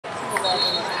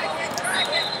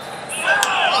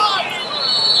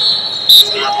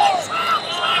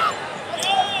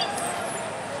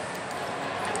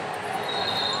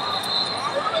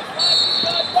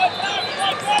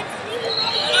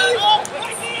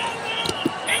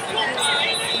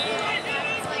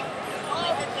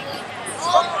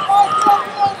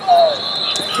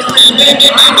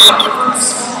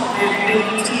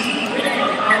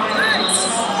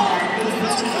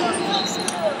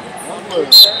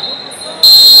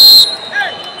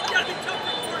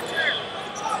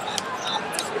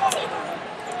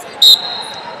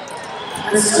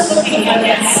We're still looking at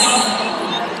that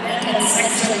and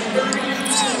section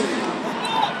 32.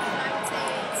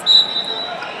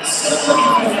 Still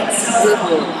looking for that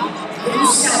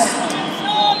USAW.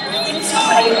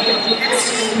 Somebody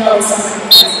actually knows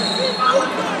somebody.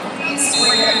 Please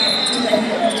swear to them.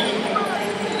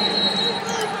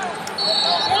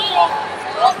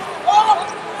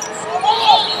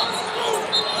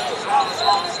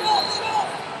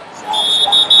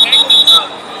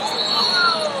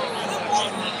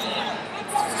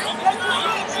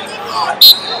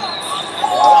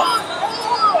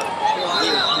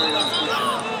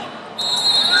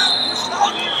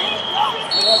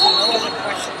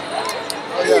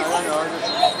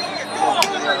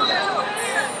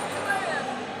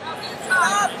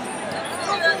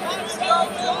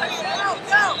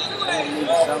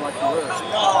 Sound like you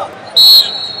were.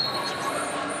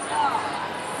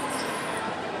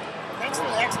 Thanks for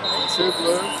the explanation. Two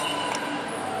blues.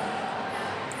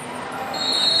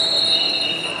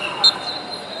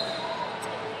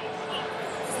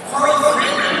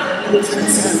 Who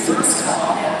turns the first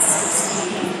call at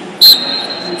 16.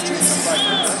 Who turns the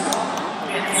first call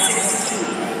at 16.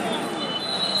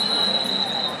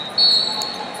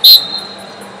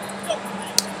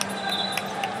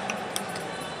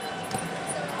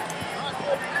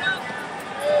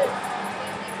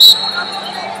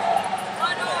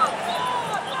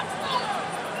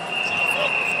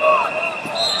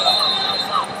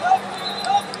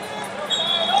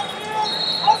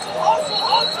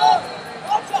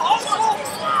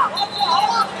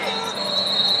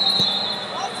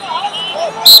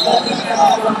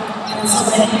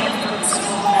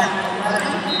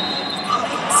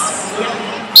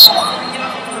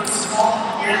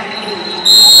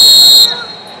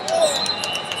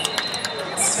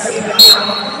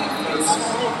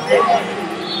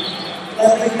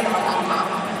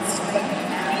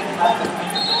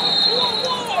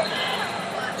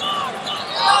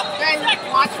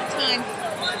 Watch your time.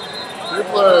 Two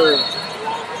blues.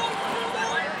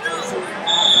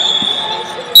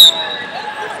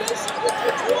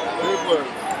 Two blues.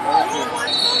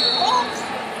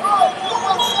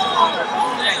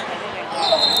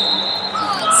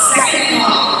 Second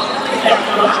call.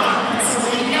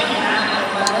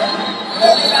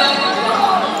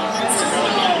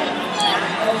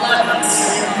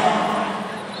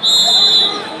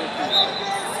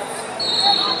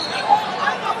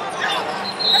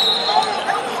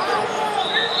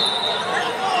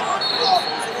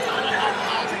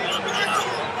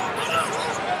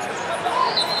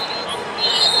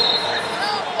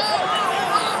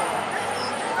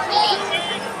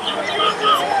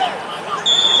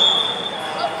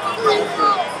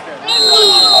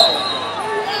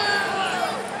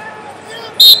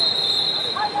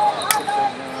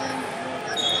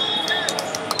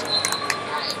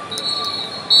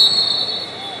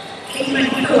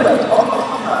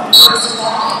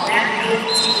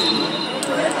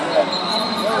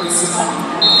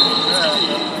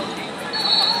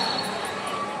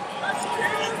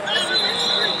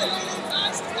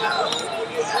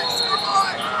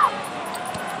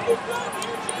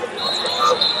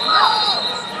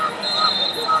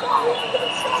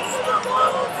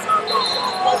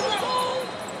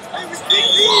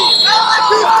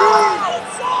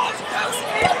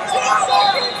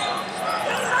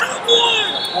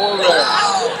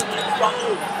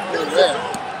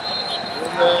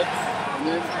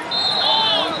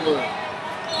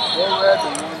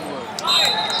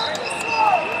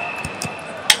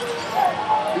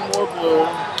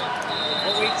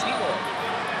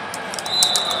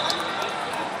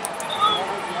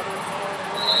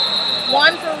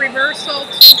 One for reversal,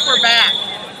 two for back.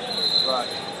 Right.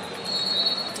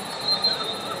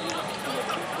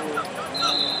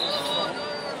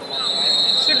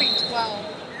 It should be 12.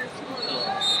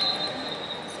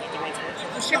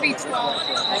 It should be 12.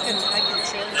 I can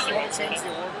change the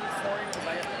order for you because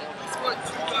I have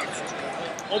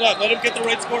Hold on, let him get the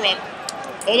right score up.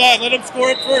 Hold on, let him score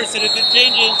it first, and if it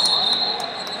changes...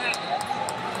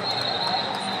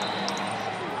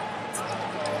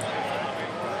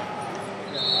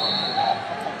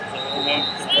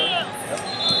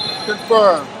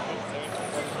 Confirm.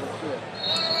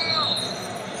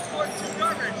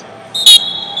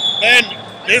 Ben,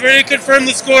 they've already confirmed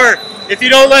the score. If you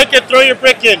don't like it, throw your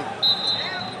brick in.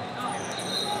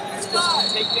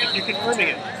 You're confirming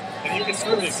it. If you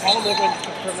confirm it, call them over and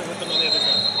confirm it with them on the other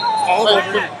side. Call them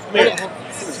over. Come here.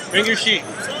 Bring your sheet.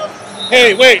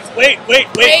 Hey, wait. Come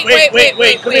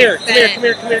here.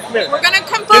 We're going to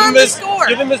confirm the score.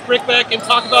 Give him his brick back and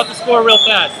talk about the score real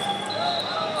fast.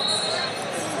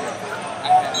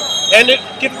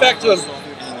 Give it back to him.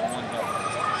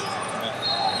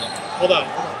 Hold on.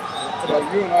 So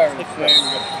you and I are the same.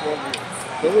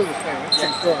 So we're the same. It's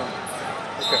confirmed.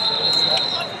 Okay.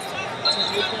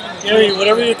 Gary,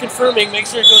 whatever you're confirming, make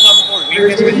sure it goes on the board. I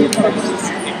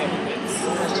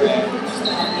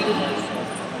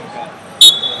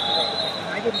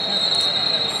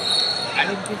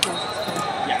didn't think it was exposed.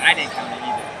 Yeah, I didn't count it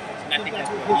either. And I think that's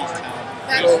what he's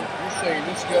counting. So you're saying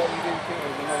this guy you didn't think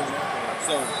was another one?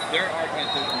 So their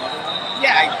argument there's another one.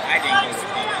 Yeah, I didn't get it.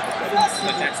 But that's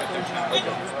what they're challenging.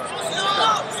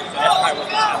 So that's probably what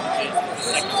the challenge is. The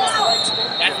second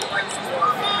one. That's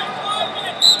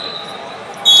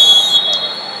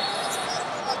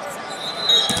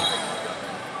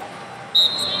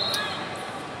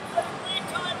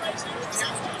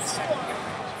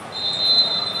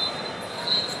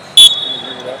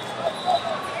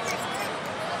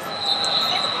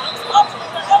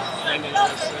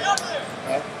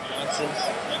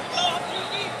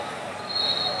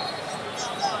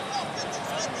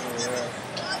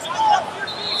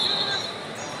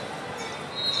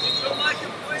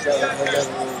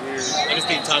I just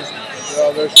need time.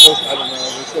 Well, they're supposed to, I don't know.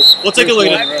 They're supposed to, We'll take a look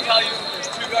at it. I can tell you there's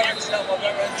 2 gut wrenches and 1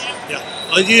 gut wrench. Yeah.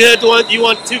 Oh, you had the one. You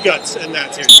want 2 guts and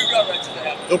that too. 2 gut wrenches I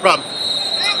have. No problem.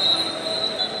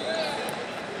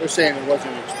 they're saying it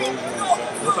wasn't an explosion or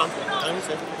something. No problem. I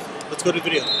understand. Let's go to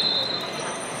video.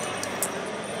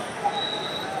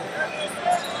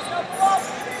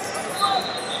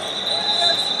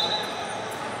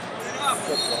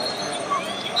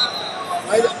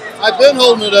 I've been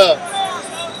holding it up.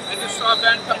 I just saw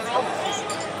Ben coming over.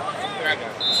 there I go.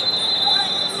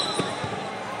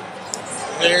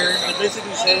 They're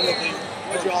basically saying that they.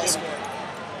 What'd you all score?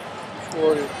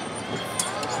 Scored it.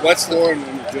 What's the Scoring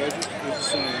and the judges are the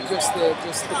same.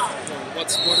 What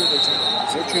are they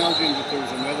challenging? They're challenging that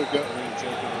there's another gut wrench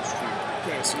over this team.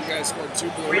 Okay, so you guys scored 2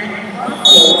 blue.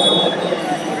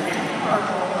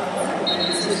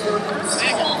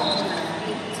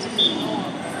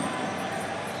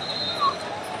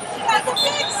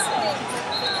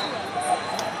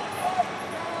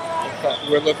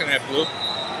 We're looking at blue.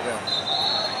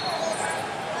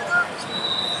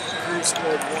 Blue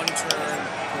scored 1 turn,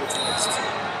 no twice.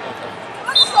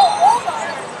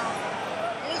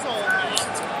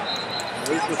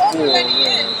 There's the 4 red.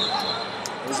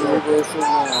 There's a reversal 1.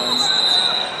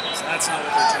 So that's not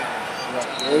what they're challenging.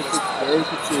 Right, there's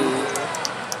the 2.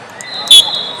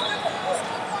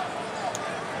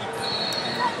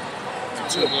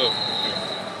 Two blue.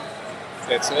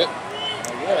 That's it?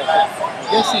 I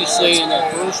guess he's saying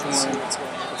that first one,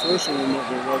 the first one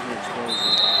there wasn't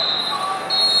explosion.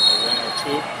 1 or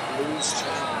 2. Blue's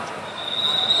challenging.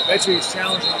 I bet you he's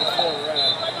challenging the 4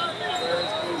 red. Where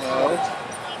is blue?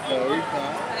 No, he's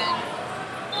not.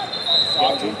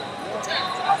 Doggy?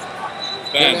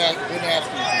 Ben. Didn't ask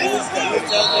me. He's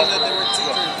telling me that there were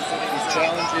 2 turns. He's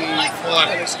challenging. Hold on.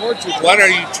 They scored 2 turns. What are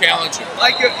you challenging?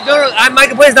 Like, no, my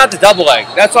complaint is not the double leg.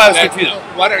 That's why I was That- confused.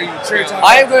 What are you challenging?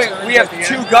 I am going. We have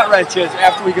 2 gut wrenches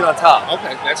after we get on top.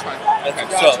 Okay, that's fine. Okay,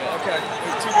 Gotcha. so Okay,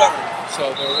 there's 2 gut wrenches.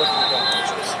 they're looking at gut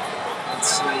wrenches. Let's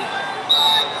see.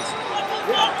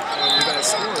 Yeah, you guys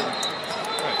scored.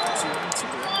 Right, 2 and 2.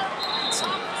 Let's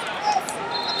see.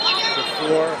 The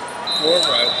 4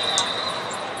 red.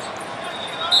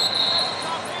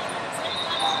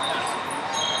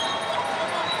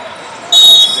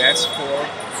 That's 4.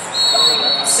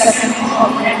 Second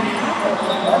call red.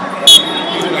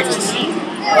 Like 1 blue.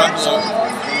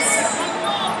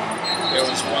 There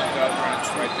was 1 gut wrench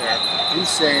right there. He's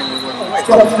saying there wasn't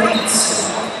 12 points.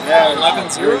 Yeah,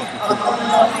 11-0.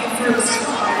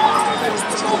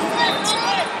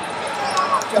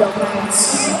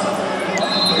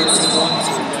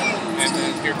 And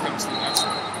then here comes the next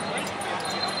one.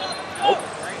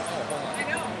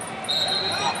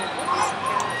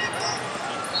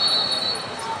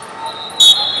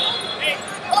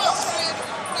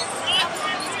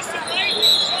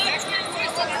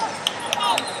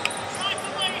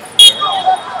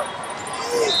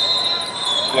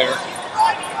 There.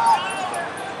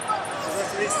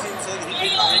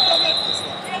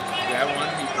 That one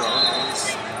he broke.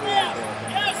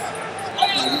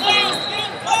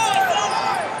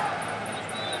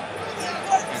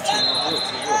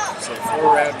 So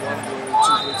 4 red, 1 blue, 2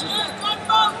 blue, 2 blue.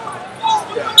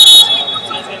 Yeah.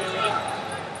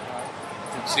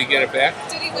 So you get it back?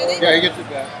 Did he win it? Yeah, he gets it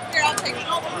back. Here, I'll take it.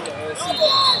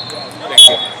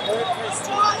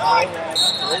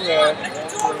 Thank you.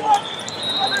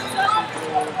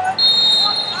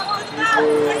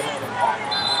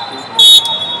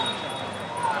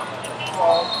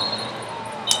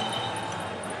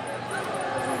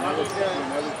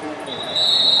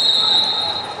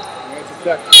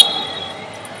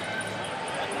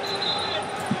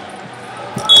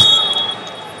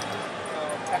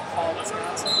 Tech Hall,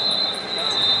 Wisconsin.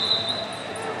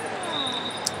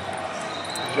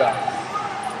 Good job.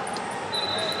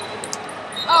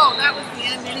 Oh, that was the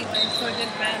end anyway, so it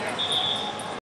didn't matter.